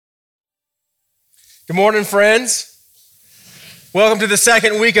Good morning, friends. Welcome to the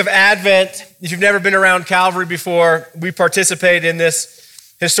second week of Advent. If you've never been around Calvary before, we participate in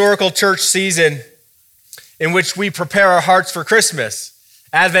this historical church season in which we prepare our hearts for Christmas.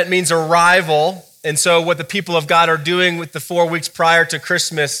 Advent means arrival, and so what the people of God are doing with the 4 weeks prior to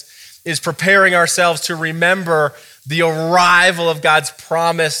Christmas is preparing ourselves to remember the arrival of God's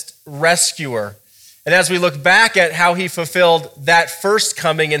promised rescuer. And as we look back at how he fulfilled that first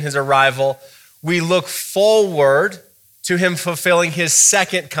coming in his arrival, we look forward to him fulfilling his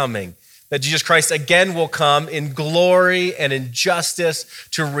second coming, that Jesus Christ again will come in glory and in justice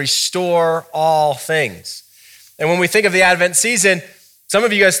to restore all things. And when we think of the Advent season, some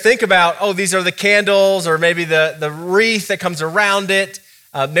of you guys think about, these are the candles or maybe the wreath that comes around it.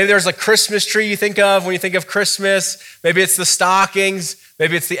 Maybe there's a Christmas tree you think of when you think of Christmas. Maybe it's the stockings.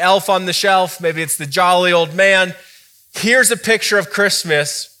 Maybe it's the elf on the shelf. Maybe it's the jolly old man. Here's a picture of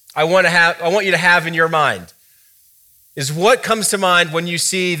Christmas I want you to have in your mind. Is what comes to mind when you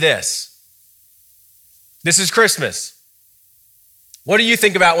see this? This is Christmas. What do you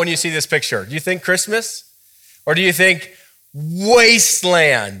think about when you see this picture? Do you think Christmas? Or do you think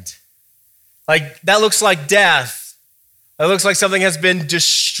wasteland? Like that looks like death. That looks like something has been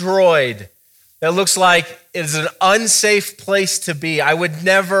destroyed. That looks like it's an unsafe place to be. I would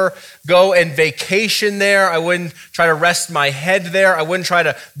never go and vacation there. I wouldn't try to rest my head there. I wouldn't try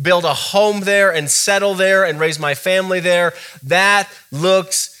to build a home there and settle there and raise my family there. That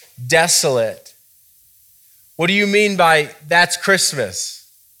looks desolate. What do you mean by that's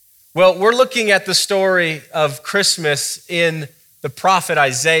Christmas? Well, we're looking at the story of Christmas in the prophet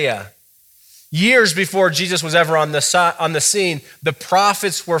Isaiah. Years before Jesus was ever on the scene, the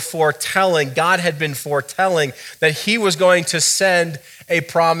prophets were foretelling, God had been foretelling that he was going to send a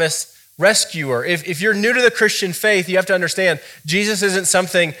promised rescuer. If you're new to the Christian faith, you have to understand Jesus isn't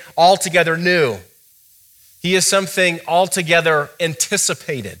something altogether new. He is something altogether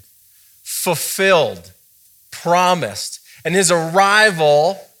anticipated, fulfilled, promised. And his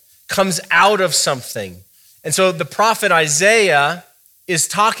arrival comes out of something. And so the prophet Isaiah is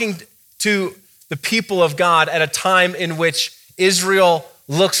talking to the people of God at a time in which Israel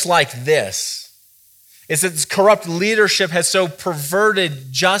looks like this. It's that corrupt leadership has so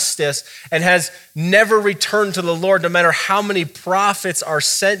perverted justice and has never returned to the Lord, no matter how many prophets are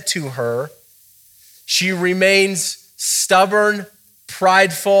sent to her. She remains stubborn,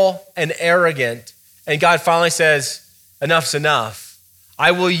 prideful, and arrogant. And God finally says, enough's enough.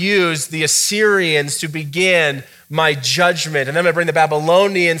 I will use the Assyrians to begin my judgment. And then I'm going to bring the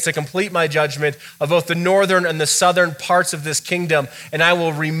Babylonians to complete my judgment of both the northern and the southern parts of this kingdom. And I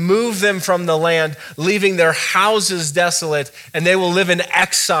will remove them from the land, leaving their houses desolate, and they will live in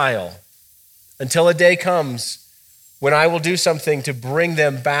exile until a day comes when I will do something to bring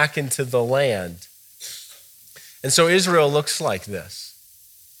them back into the land. And so Israel looks like this.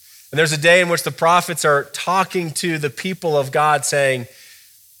 And there's a day in which the prophets are talking to the people of God saying,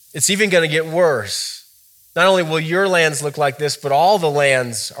 it's even going to get worse. Not only will your lands look like this, but all the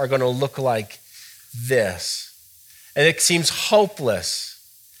lands are going to look like this. And it seems hopeless.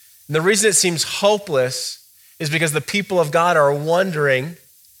 And the reason it seems hopeless is because the people of God are wondering,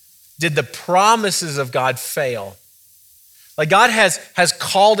 did the promises of God fail? Like God has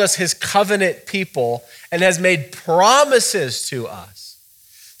called us his covenant people and has made promises to us.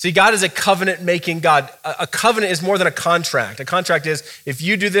 See, God is a covenant-making God. A covenant is more than a contract. A contract is, if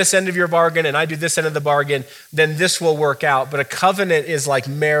you do this end of your bargain and I do this end of the bargain, then this will work out. But a covenant is like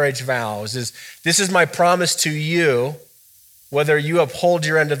marriage vows. This is my promise to you, whether you uphold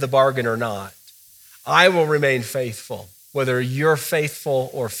your end of the bargain or not. I will remain faithful, whether you're faithful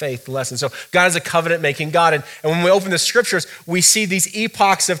or faithless. And so God is a covenant-making God. And when we open the scriptures, we see these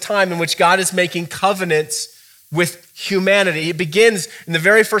epochs of time in which God is making covenants with humanity. It begins in the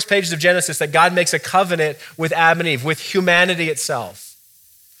very first pages of Genesis that God makes a covenant with Adam and Eve, with humanity itself.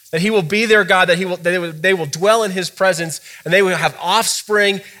 That he will be their God, that they will dwell in his presence, and they will have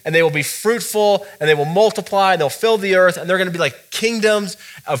offspring, and they will be fruitful, and they will multiply, and they'll fill the earth, and they're going to be like kingdoms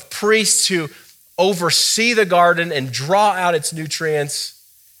of priests who oversee the garden and draw out its nutrients,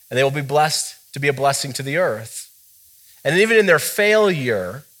 and they will be blessed to be a blessing to the earth. And even in their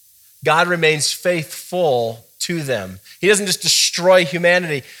failure, God remains faithful to them. He doesn't just destroy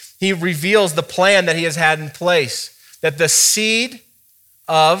humanity. He reveals the plan that he has had in place, that the seed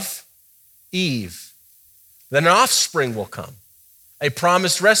of Eve, then an offspring will come, a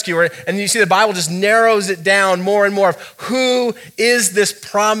promised rescuer. And you see the Bible just narrows it down more and more of who is this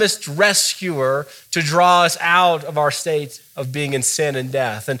promised rescuer to draw us out of our state of being in sin and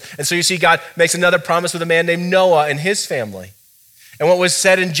death. And so you see God makes another promise with a man named Noah and his family. And what was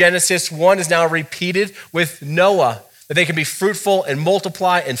said in Genesis 1 is now repeated with Noah, that they can be fruitful and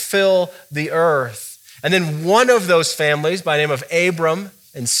multiply and fill the earth. And then one of those families by the name of Abraham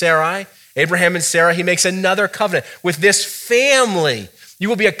and Sarai, he makes another covenant. With this family, you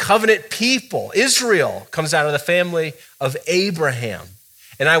will be a covenant people. Israel comes out of the family of Abraham.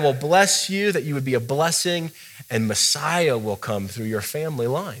 And I will bless you that you would be a blessing, and Messiah will come through your family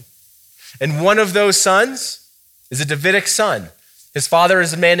line. And one of those sons is a Davidic son. His father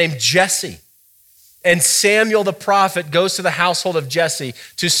is a man named Jesse. And Samuel the prophet goes to the household of Jesse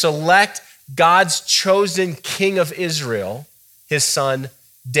to select God's chosen king of Israel, his son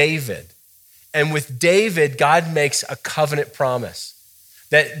David. And with David, God makes a covenant promise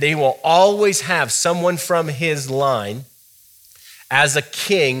that they will always have someone from his line as a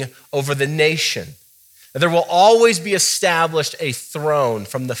king over the nation. There will always be established a throne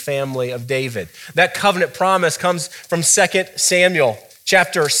from the family of David. That covenant promise comes from 2 Samuel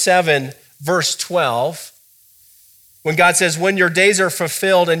chapter 7, verse 12, when God says, when your days are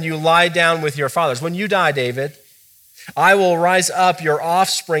fulfilled and you lie down with your fathers, when you die, David, I will rise up your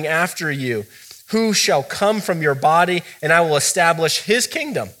offspring after you, who shall come from your body, and I will establish his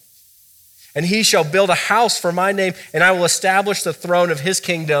kingdom. And he shall build a house for my name, and I will establish the throne of his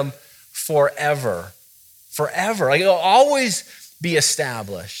kingdom forever. Forever. Like, it'll always be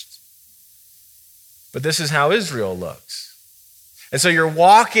established. But this is how Israel looks. And so you're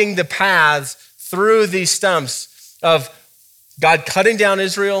walking the paths through these stumps of God cutting down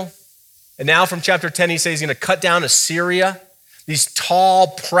Israel. And now from chapter 10, he says he's going to cut down Assyria. These tall,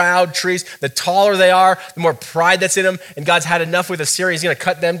 proud trees. The taller they are, the more pride that's in them. And God's had enough with Assyria. He's going to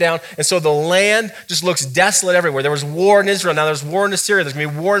cut them down. And so the land just looks desolate everywhere. There was war in Israel. Now there's war in Assyria. There's going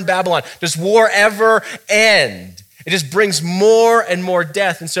to be war in Babylon. Does war ever end? It just brings more and more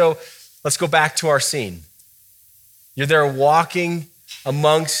death. And so let's go back to our scene. You're there walking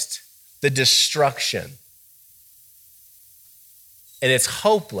amongst the destruction. And it's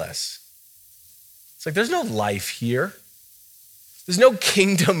hopeless. It's like, there's no life here. There's no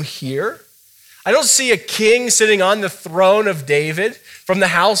kingdom here. I don't see a king sitting on the throne of David from the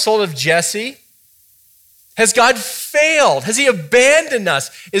household of Jesse. Has God failed? Has he abandoned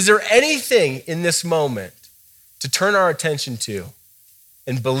us? Is there anything in this moment to turn our attention to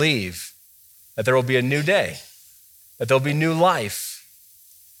and believe that there will be a new day, that there'll be new life,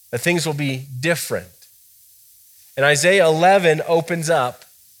 that things will be different? And Isaiah 11 opens up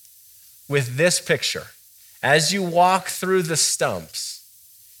with this picture. As you walk through the stumps,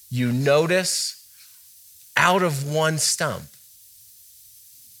 you notice out of one stump,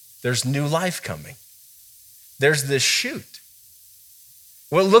 there's new life coming. There's this shoot.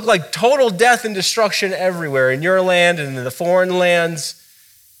 What looked like total death and destruction everywhere in your land and in the foreign lands,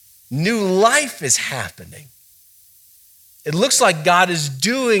 new life is happening. It looks like God is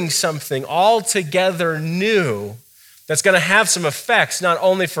doing something altogether new that's going to have some effects, not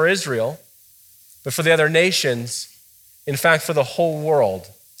only for Israel, but for the other nations, in fact, for the whole world.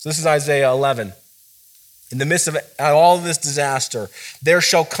 So this is Isaiah 11. In the midst of all this disaster, there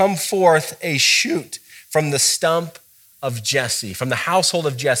shall come forth a shoot from the stump of Jesse, from the household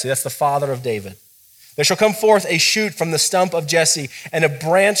of Jesse. That's the father of David. There shall come forth a shoot from the stump of Jesse, and a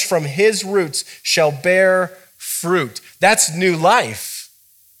branch from his roots shall bear fruit. That's new life.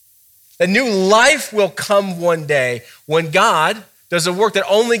 The new life will come one day when God does a work that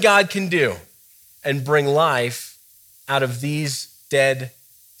only God can do and bring life out of these dead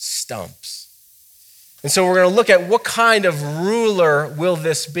stumps. And so we're going to look at what kind of ruler will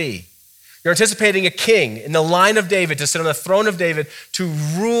this be. You're anticipating a king in the line of David to sit on the throne of David to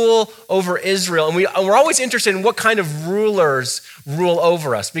rule over Israel. And we're always interested in what kind of rulers rule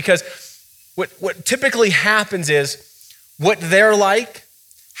over us, because what typically happens is what they're like,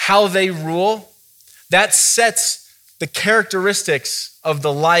 how they rule, that sets the characteristics of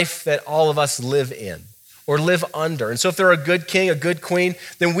the life that all of us live in or live under. And so if they're a good king, a good queen,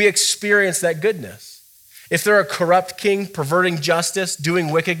 then we experience that goodness. If they're a corrupt king, perverting justice,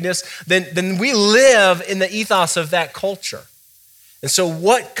 doing wickedness, then we live in the ethos of that culture. And so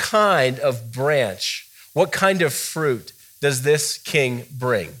what kind of branch, what kind of fruit does this king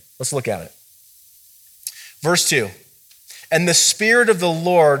bring? Let's look at it. Verse 2, and the Spirit of the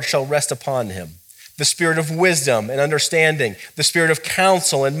Lord shall rest upon him, the Spirit of wisdom and understanding, the Spirit of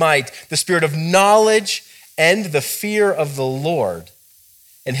counsel and might, the Spirit of knowledge and the fear of the Lord.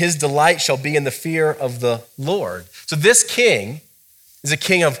 And his delight shall be in the fear of the Lord. So this king is a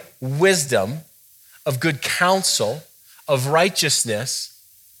king of wisdom, of good counsel, of righteousness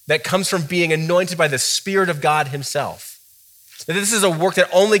that comes from being anointed by the Spirit of God himself. That this is a work that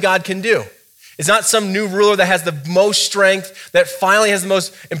only God can do. It's not some new ruler that has the most strength, that finally has the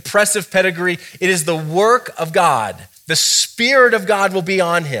most impressive pedigree. It is the work of God. The Spirit of God will be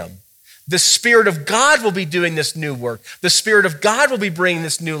on him. The Spirit of God will be doing this new work. The Spirit of God will be bringing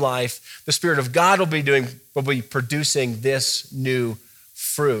this new life. The Spirit of God will be producing this new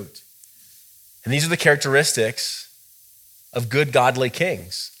fruit. And these are the characteristics of good godly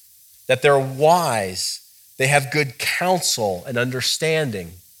kings, that they're wise, they have good counsel and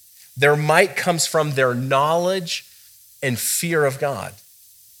understanding. Their might comes from their knowledge and fear of God.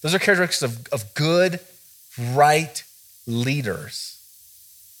 Those are characteristics of good, right leaders.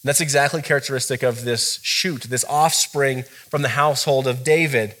 And that's exactly characteristic of this shoot, this offspring from the household of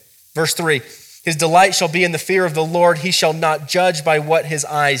David. Verse 3, his delight shall be in the fear of the Lord. He shall not judge by what his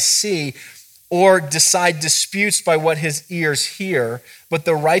eyes see, or decide disputes by what his ears hear, but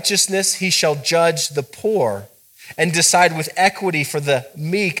the righteousness he shall judge the poor, and decide with equity for the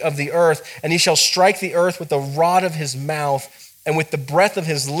meek of the earth. And he shall strike the earth with the rod of his mouth, and with the breath of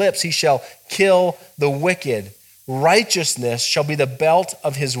his lips he shall kill the wicked. Righteousness shall be the belt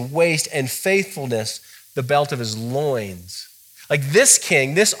of his waist, and faithfulness the belt of his loins. Like this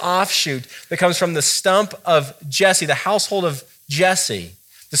king, this offshoot that comes from the stump of Jesse, the household of Jesse,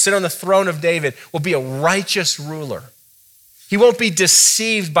 to sit on the throne of David, will be a righteous ruler. He won't be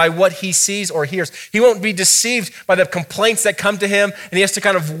deceived by what he sees or hears. He won't be deceived by the complaints that come to him, and he has to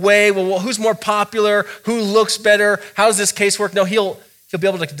kind of weigh, well, who's more popular? Who looks better? How does this case work? No, he'll be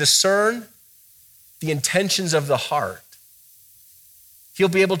able to discern the intentions of the heart. He'll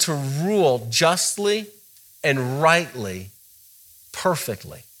be able to rule justly and rightly,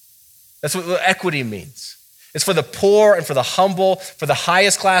 perfectly. That's what equity means. It's for the poor and for the humble, for the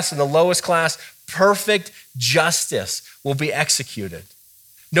highest class and the lowest class. Perfect justice will be executed.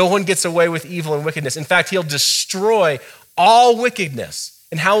 No one gets away with evil and wickedness. In fact, he'll destroy all wickedness.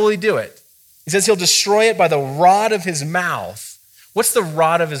 And how will he do it? He says he'll destroy it by the rod of his mouth. What's the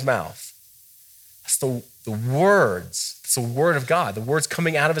rod of his mouth? That's the words. It's the word of God, the words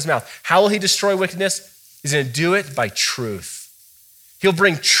coming out of his mouth. How will he destroy wickedness? He's going to do it by truth. He'll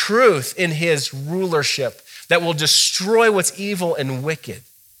bring truth in his rulership that will destroy what's evil and wicked.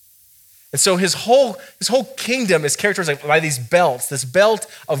 And so his whole kingdom is characterized by these belts, this belt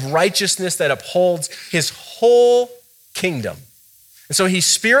of righteousness that upholds his whole kingdom. And so he's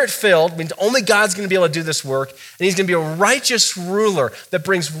spirit-filled, means only God's going to be able to do this work, and he's going to be a righteous ruler that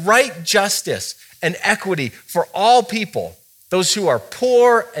brings right justice and equity for all people, those who are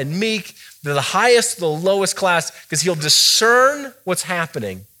poor and meek, the highest, the lowest class, because he'll discern what's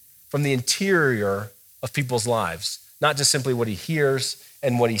happening from the interior of people's lives, not just simply what he hears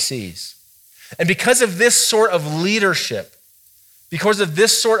and what he sees. And because of this sort of leadership, because of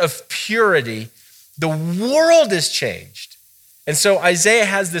this sort of purity, the world is changed. And so Isaiah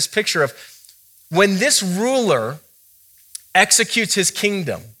has this picture of when this ruler executes his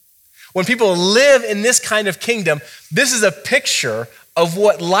kingdom, when people live in this kind of kingdom, this is a picture of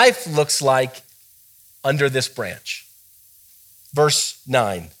what life looks like under this branch. Verse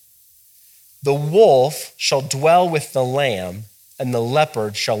 9, the wolf shall dwell with the lamb, and the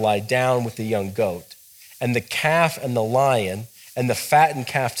leopard shall lie down with the young goat, and the calf and the lion and the fattened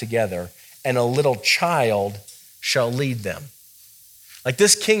calf together, and a little child shall lead them. Like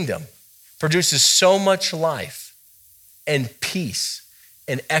this kingdom produces so much life and peace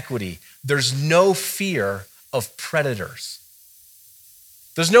and equity. There's no fear of predators.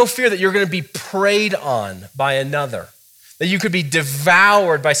 There's no fear that you're going to be preyed on by another, that you could be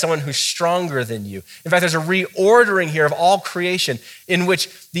devoured by someone who's stronger than you. In fact, there's a reordering here of all creation in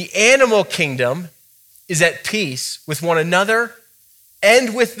which the animal kingdom is at peace with one another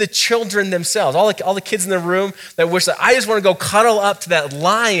and with the children themselves. All the kids in the room that wish that I just want to go cuddle up to that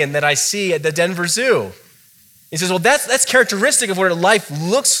lion that I see at the Denver Zoo. He says, well, that's characteristic of what life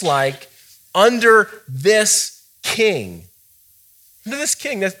looks like under this king. Under this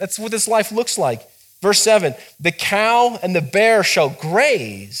king, that's what this life looks like. Verse 7, the cow and the bear shall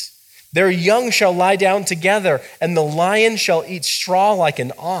graze, their young shall lie down together, and the lion shall eat straw like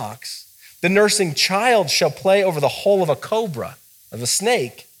an ox. The nursing child shall play over the hole of a cobra, of a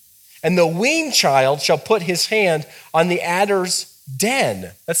snake, and the weaned child shall put his hand on the adder's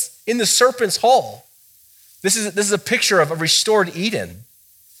den. That's in the serpent's hole. This is a picture of a restored Eden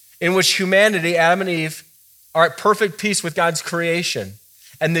in which humanity, Adam and Eve, are at perfect peace with God's creation.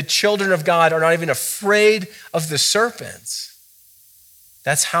 And the children of God are not even afraid of the serpents.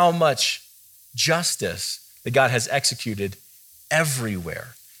 That's how much justice that God has executed everywhere.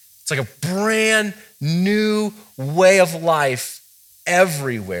 It's like a brand new way of life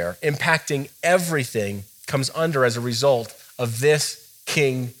everywhere, impacting everything, comes under as a result of this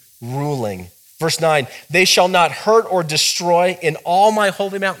king ruling. Verse 9, they shall not hurt or destroy in all my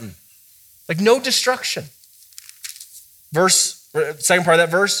holy mountain. Like no destruction. Second part of that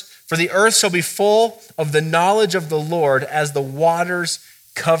verse, for the earth shall be full of the knowledge of the Lord as the waters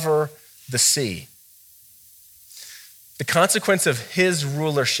cover the sea. The consequence of his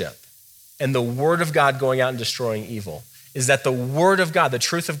rulership and the word of God going out and destroying evil is that the word of God, the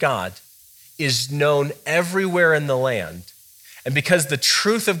truth of God, is known everywhere in the land. And because the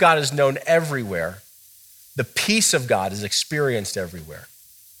truth of God is known everywhere, the peace of God is experienced everywhere.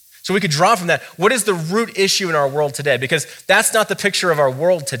 So we could draw from that, what is the root issue in our world today? Because that's not the picture of our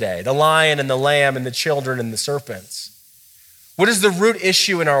world today, the lion and the lamb and the children and the serpents. What is the root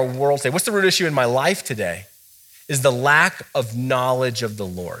issue in our world today? What's the root issue in my life today? Is the lack of knowledge of the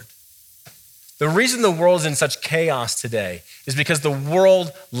Lord. The reason the world is in such chaos today is because the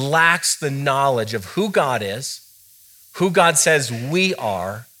world lacks the knowledge of who God is, who God says we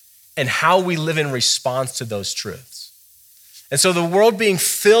are, and how we live in response to those truths. And so the world being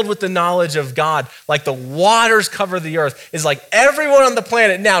filled with the knowledge of God, like the waters cover the earth, is like everyone on the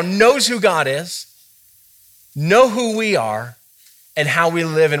planet now knows who God is, know who we are, and how we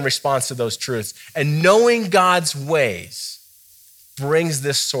live in response to those truths. And knowing God's ways brings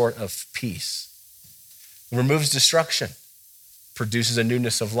this sort of peace. It removes destruction, produces a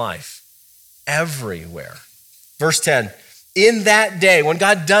newness of life everywhere. Verse 10, in that day, when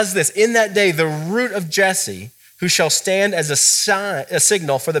God does this, in that day, the root of Jesse, who shall stand as a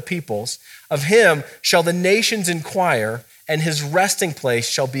signal for the peoples, of him shall the nations inquire, and his resting place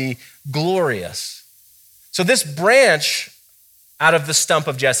shall be glorious. So this branch out of the stump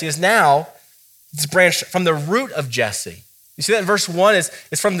of Jesse is now this branch from the root of Jesse. You see that in verse 1 is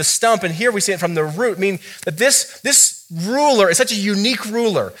from the stump, and here we see it from the root, meaning that this ruler is such a unique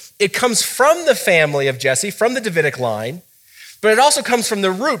ruler. It comes from the family of Jesse, from the Davidic line, but it also comes from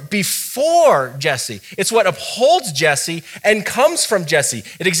the root before Jesse. It's what upholds Jesse and comes from Jesse.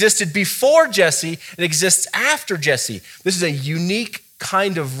 It existed before Jesse, it exists after Jesse. This is a unique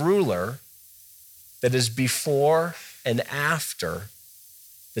kind of ruler that is before and after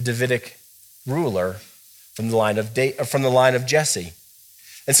the Davidic ruler from the line of Jesse.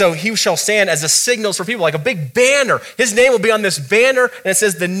 And so he shall stand as a signal for people, like a big banner. His name will be on this banner, and it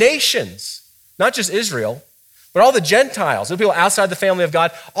says the nations, not just Israel, but all the Gentiles, the people outside the family of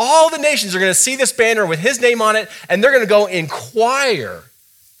God, all the nations are going to see this banner with his name on it, and they're going to go inquire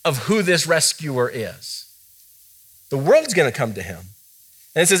of who this rescuer is. The world's going to come to him.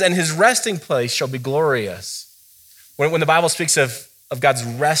 And it says, and his resting place shall be glorious. When the Bible speaks of God's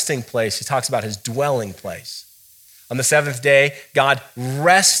resting place, he talks about his dwelling place. On the seventh day, God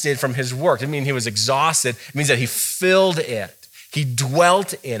rested from his work. It doesn't mean he was exhausted. It means that he filled it. He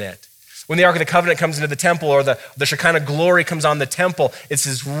dwelt in it. When the Ark of the Covenant comes into the temple, or the Shekinah glory comes on the temple, it's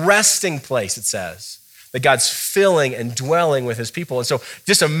his resting place, it says, that God's filling and dwelling with his people. And so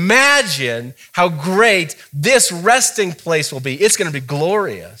just imagine how great this resting place will be. It's going to be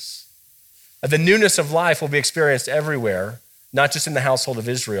glorious. The newness of life will be experienced everywhere, not just in the household of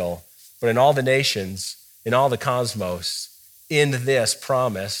Israel, but in all the nations, in all the cosmos, in this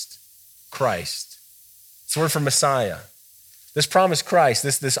promised Christ. It's the word for Messiah. This promised Christ,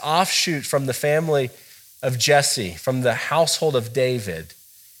 this offshoot from the family of Jesse, from the household of David,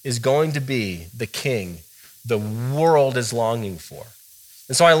 is going to be the king the world is longing for.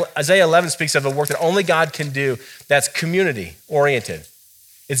 And so Isaiah 11 speaks of a work that only God can do that's community-oriented.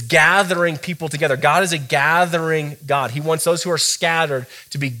 It's gathering people together. God is a gathering God. He wants those who are scattered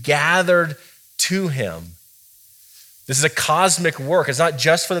to be gathered to him. This is a cosmic work. It's not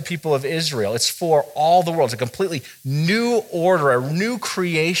just for the people of Israel. It's for all the world. It's a completely new order, a new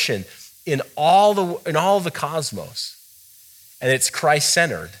creation in all the cosmos. And it's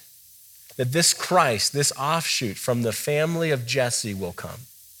Christ-centered. That this Christ, this offshoot from the family of Jesse will come.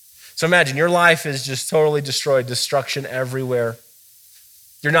 So imagine your life is just totally destroyed, destruction everywhere.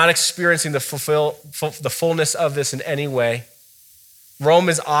 You're not experiencing the fullness of this in any way. Rome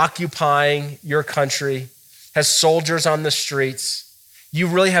is occupying your country, has soldiers on the streets. You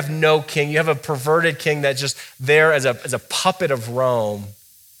really have no king. You have a perverted king that's just there as a puppet of Rome.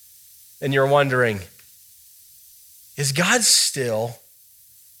 And you're wondering, is God still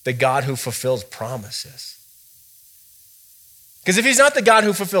the God who fulfills promises? Because if he's not the God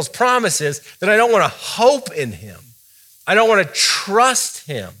who fulfills promises, then I don't want to hope in him. I don't want to trust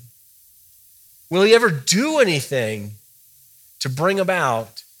him. Will he ever do anything to bring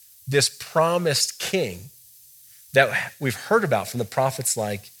about this promised king that we've heard about from the prophets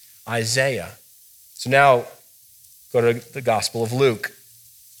like Isaiah? So now go to the Gospel of Luke.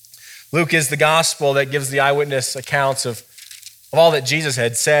 Luke is the gospel that gives the eyewitness accounts of all that Jesus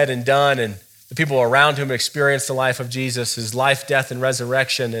had said and done, and The people around him experienced the life of Jesus, his life, death, and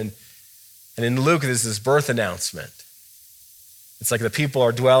resurrection. And in Luke, there's this birth announcement. It's like the people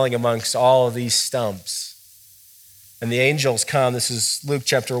are dwelling amongst all of these stumps. And the angels come. This is Luke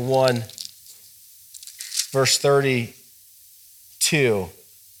chapter 1, verse 32.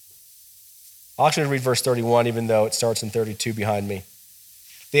 I'll actually read verse 31, even though it starts in 32 behind me.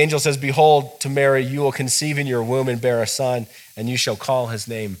 The angel says, "Behold, to Mary, you will conceive in your womb and bear a son, and you shall call his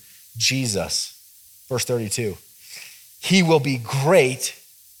name Jesus." Verse 32. "He will be great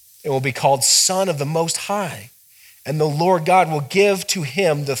and will be called Son of the Most High. And the Lord God will give to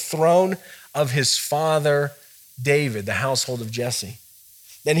him the throne of his father David," the household of Jesse.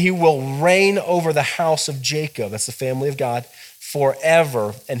 "Then he will reign over the house of Jacob," that's the family of God,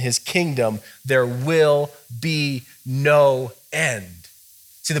 "forever, and his kingdom there will be no end."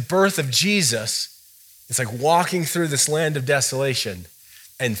 See, the birth of Jesus is like walking through this land of desolation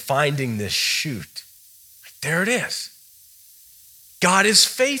and finding this shoot. There it is. God is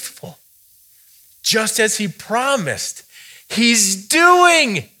faithful. Just as he promised, he's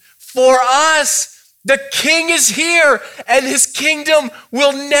doing for us. The king is here and his kingdom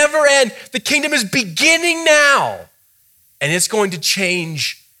will never end. The kingdom is beginning now and it's going to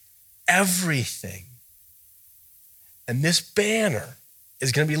change everything. And this banner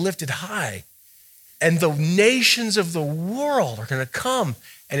is going to be lifted high and the nations of the world are going to come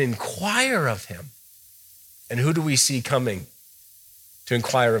and inquire of him. And who do we see coming to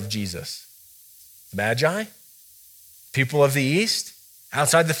inquire of Jesus? The Magi? People of the East?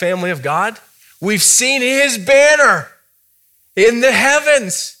 Outside the family of God? We've seen his banner in the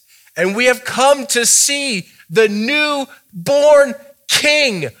heavens, and we have come to see the newborn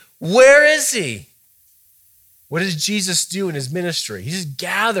king. Where is he? What does Jesus do in his ministry? He just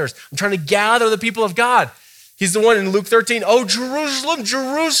gathers. I'm trying to gather the people of God. He's the one in Luke 13. "Oh, Jerusalem,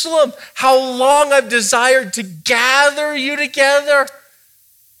 Jerusalem, how long I've desired to gather you together.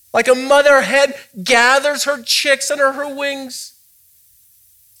 Like a mother hen gathers her chicks under her wings.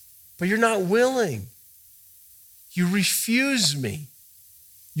 But you're not willing. You refuse me.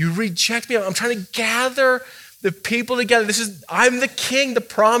 You reject me. I'm trying to gather the people together. I'm the king, the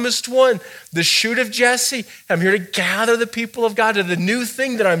promised one, the shoot of Jesse. I'm here to gather the people of God to the new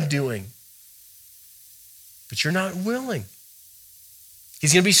thing that I'm doing. But you're not willing.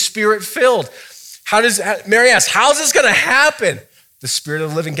 He's going to be spirit-filled. Mary asks, how's this going to happen? The Spirit of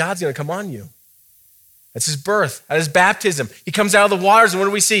the living God's going to come on you. That's his birth, at his baptism. He comes out of the waters, and what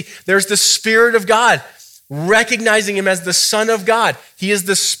do we see? There's the Spirit of God, recognizing him as the Son of God. He is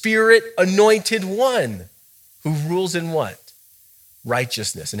the Spirit-anointed one who rules in what?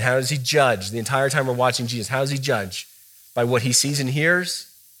 Righteousness. And how does he judge? The entire time we're watching Jesus, how does he judge? By what he sees and hears?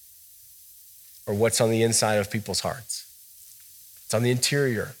 Or what's on the inside of people's hearts? It's on the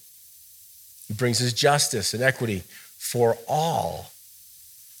interior. He brings his justice and equity for all.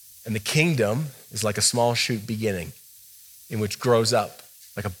 And the kingdom is like a small shoot beginning in which grows up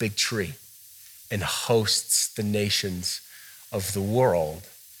like a big tree and hosts the nations of the world.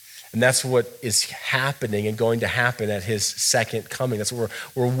 And that's what is happening and going to happen at his second coming. That's what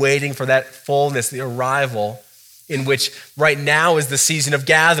we're waiting for, that fullness, the arrival, in which right now is the season of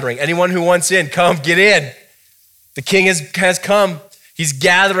gathering. Anyone who wants in, come, get in. The king has come. He's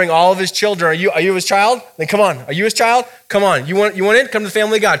gathering all of his children. Are you his child? Then come on. Are you his child? Come on. You want in? Come to the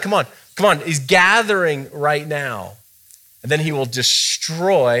family of God. Come on. Come on. He's gathering right now. And then he will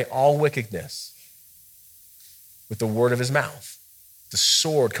destroy all wickedness with the word of his mouth. The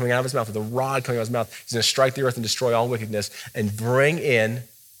sword coming out of his mouth, with the rod coming out of his mouth. He's going to strike the earth and destroy all wickedness and bring in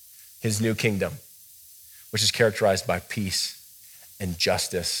his new kingdom, which is characterized by peace and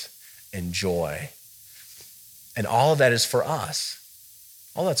justice and joy. And all of that is for us.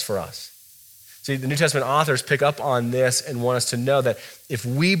 All that's for us. See, the New Testament authors pick up on this and want us to know that if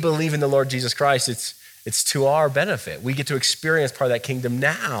we believe in the Lord Jesus Christ, it's to our benefit. We get to experience part of that kingdom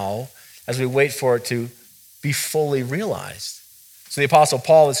now as we wait for it to be fully realized. So the Apostle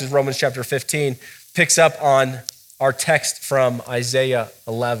Paul, this is Romans chapter 15, picks up on our text from Isaiah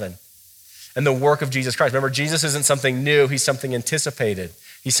 11 and the work of Jesus Christ. Remember, Jesus isn't something new. He's something anticipated.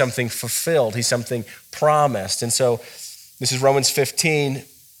 He's something fulfilled. He's something promised. And so this is Romans 15.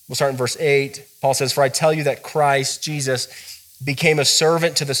 We'll start in verse 8. Paul says, "For I tell you that Christ, Jesus, became a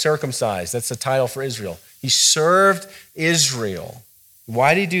servant to the circumcised." That's the title for Israel. He served Israel.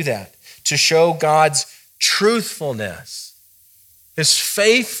 Why did he do that? To show God's truthfulness, his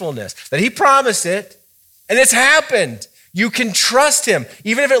faithfulness, that he promised it, and it's happened. You can trust him.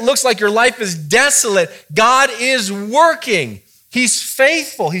 Even if it looks like your life is desolate, God is working. He's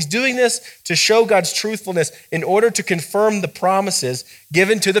faithful. He's doing this to show God's truthfulness in order to confirm the promises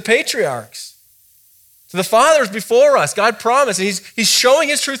given to the patriarchs. So the Father is before us. God promised, and he's showing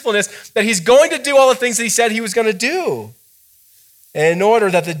his truthfulness that he's going to do all the things that he said he was going to do. And in order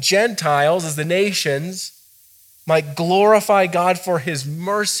that the Gentiles, as the nations, might glorify God for his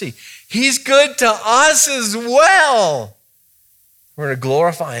mercy. He's good to us as well. We're going to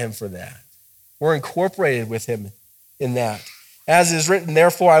glorify him for that. We're incorporated with him in that. As is written,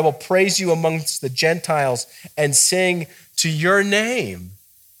 therefore I will praise you amongst the Gentiles and sing to your name.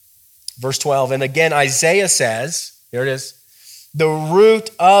 Verse 12, and again Isaiah says, here it is, the root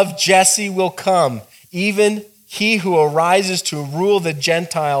of Jesse will come, even he who arises to rule the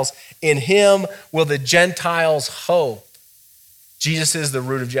Gentiles. In him will the Gentiles hope. Jesus is the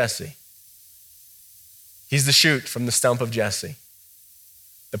root of Jesse. He's the shoot from the stump of Jesse,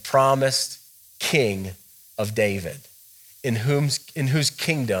 the promised king of David, in whose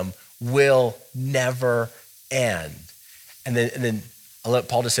kingdom will never end. And then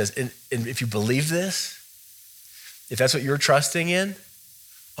Paul just says, and if you believe this, if that's what you're trusting in,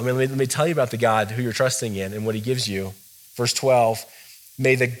 let me tell you about the God who you're trusting in and what he gives you. Verse 12,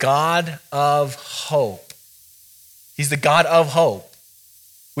 may the God of hope, he's the God of hope.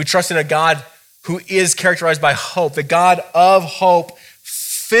 We trust in a God who is characterized by hope. The God of hope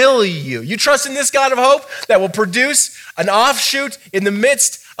fill you. You trust in this God of hope that will produce an offshoot in the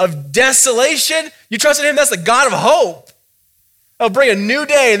midst of desolation? You trust in him? That's the God of hope. He'll bring a new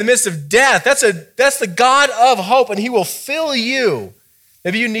day in the midst of death. That's the God of hope, and he will fill you.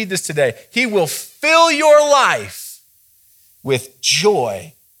 Maybe you need this today. He will fill your life with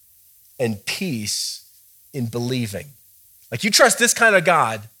joy and peace in believing. Like you trust this kind of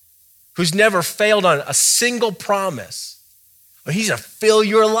God who's never failed on a single promise. He's going to fill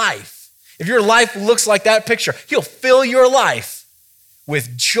your life. If your life looks like that picture, he'll fill your life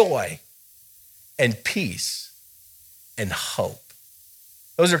with joy and peace and hope.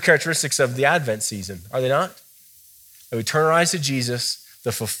 Those are characteristics of the Advent season, are they not? That we turn our eyes to Jesus,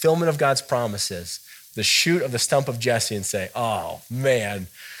 the fulfillment of God's promises, the shoot of the stump of Jesse, and say, oh man,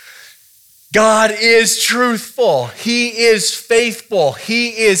 God is truthful. He is faithful. He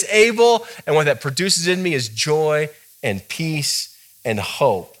is able. And what that produces in me is joy and peace and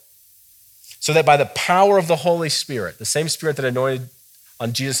hope. So that by the power of the Holy Spirit, the same Spirit that anointed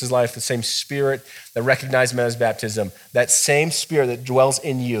on Jesus' life, the same Spirit that recognized him at his baptism, that same Spirit that dwells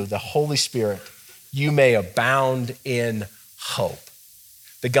in you, the Holy Spirit, you may abound in hope.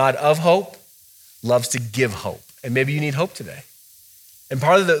 The God of hope loves to give hope. And maybe you need hope today. And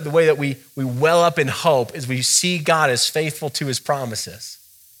part of the way that we well up in hope is we see God as faithful to his promises.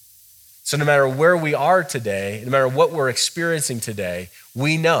 So no matter where we are today, no matter what we're experiencing today,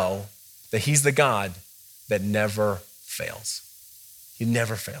 we know that he's the God that never fails. He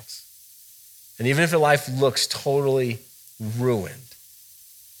never fails. And even if your life looks totally ruined,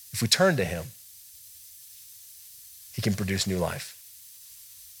 if we turn to him, he can produce new life.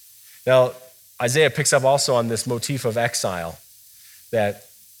 Now, Isaiah picks up also on this motif of exile, that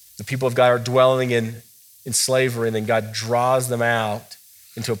the people of God are dwelling in slavery, and then God draws them out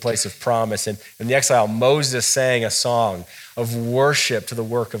into a place of promise. And in the exile, Moses sang a song of worship to the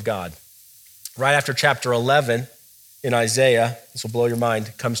work of God. Right after chapter 11 in Isaiah, this will blow your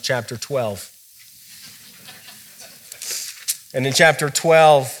mind, comes chapter 12. And in chapter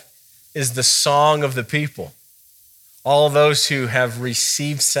 12 is the song of the people. All of those who have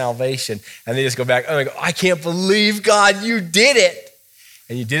received salvation, and they just go back, oh, I can't believe, God, you did it.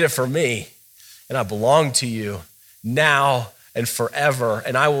 And you did it for me. And I belong to you now and forever.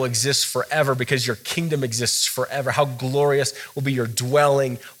 And I will exist forever because your kingdom exists forever. How glorious will be your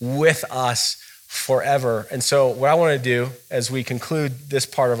dwelling with us forever. And so what I want to do as we conclude this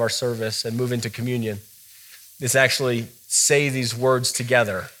part of our service and move into communion is actually say these words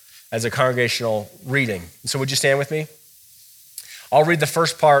together as a congregational reading. So would you stand with me? I'll read the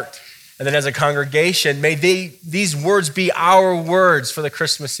first part, and then as a congregation, may these words be our words for the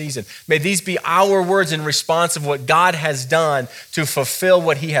Christmas season. May these be our words in response of what God has done to fulfill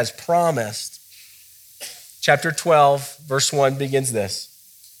what he has promised. Chapter 12, verse 1 begins this.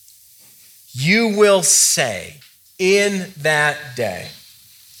 You will say in that day,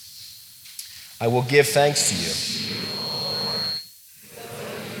 I will give thanks to you.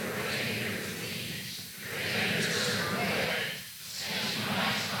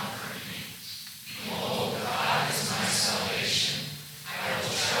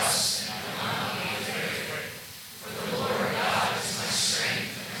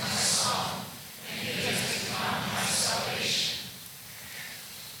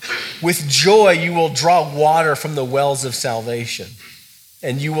 With joy, you will draw water from the wells of salvation.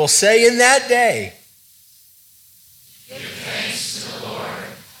 And you will say in that day, give thanks to the Lord,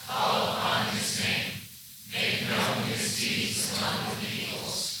 call upon his name.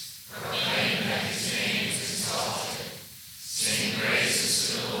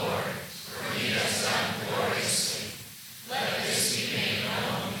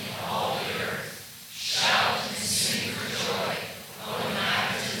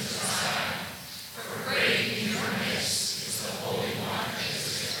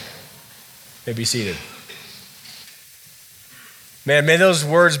 may be seated. Man, may those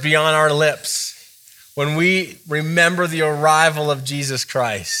words be on our lips when we remember the arrival of Jesus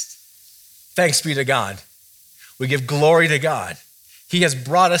Christ. Thanks be to God. We give glory to God. He has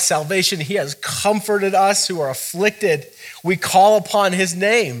brought us salvation. He has comforted us who are afflicted. We call upon his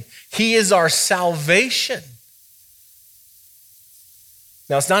name. He is our salvation.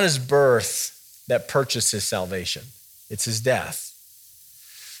 Now, it's not his birth that purchased his salvation. It's his death.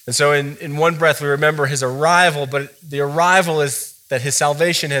 And so in one breath, we remember his arrival, but the arrival is that his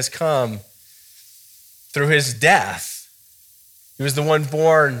salvation has come through his death. He was the one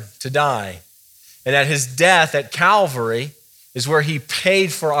born to die. And at his death at Calvary is where he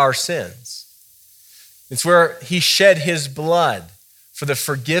paid for our sins. It's where he shed his blood for the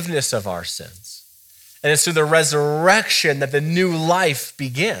forgiveness of our sins. And it's through the resurrection that the new life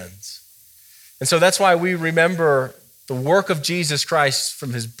begins. And so that's why we remember the work of Jesus Christ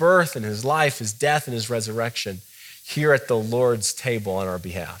from his birth and his life, his death and his resurrection here at the Lord's table on our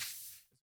behalf.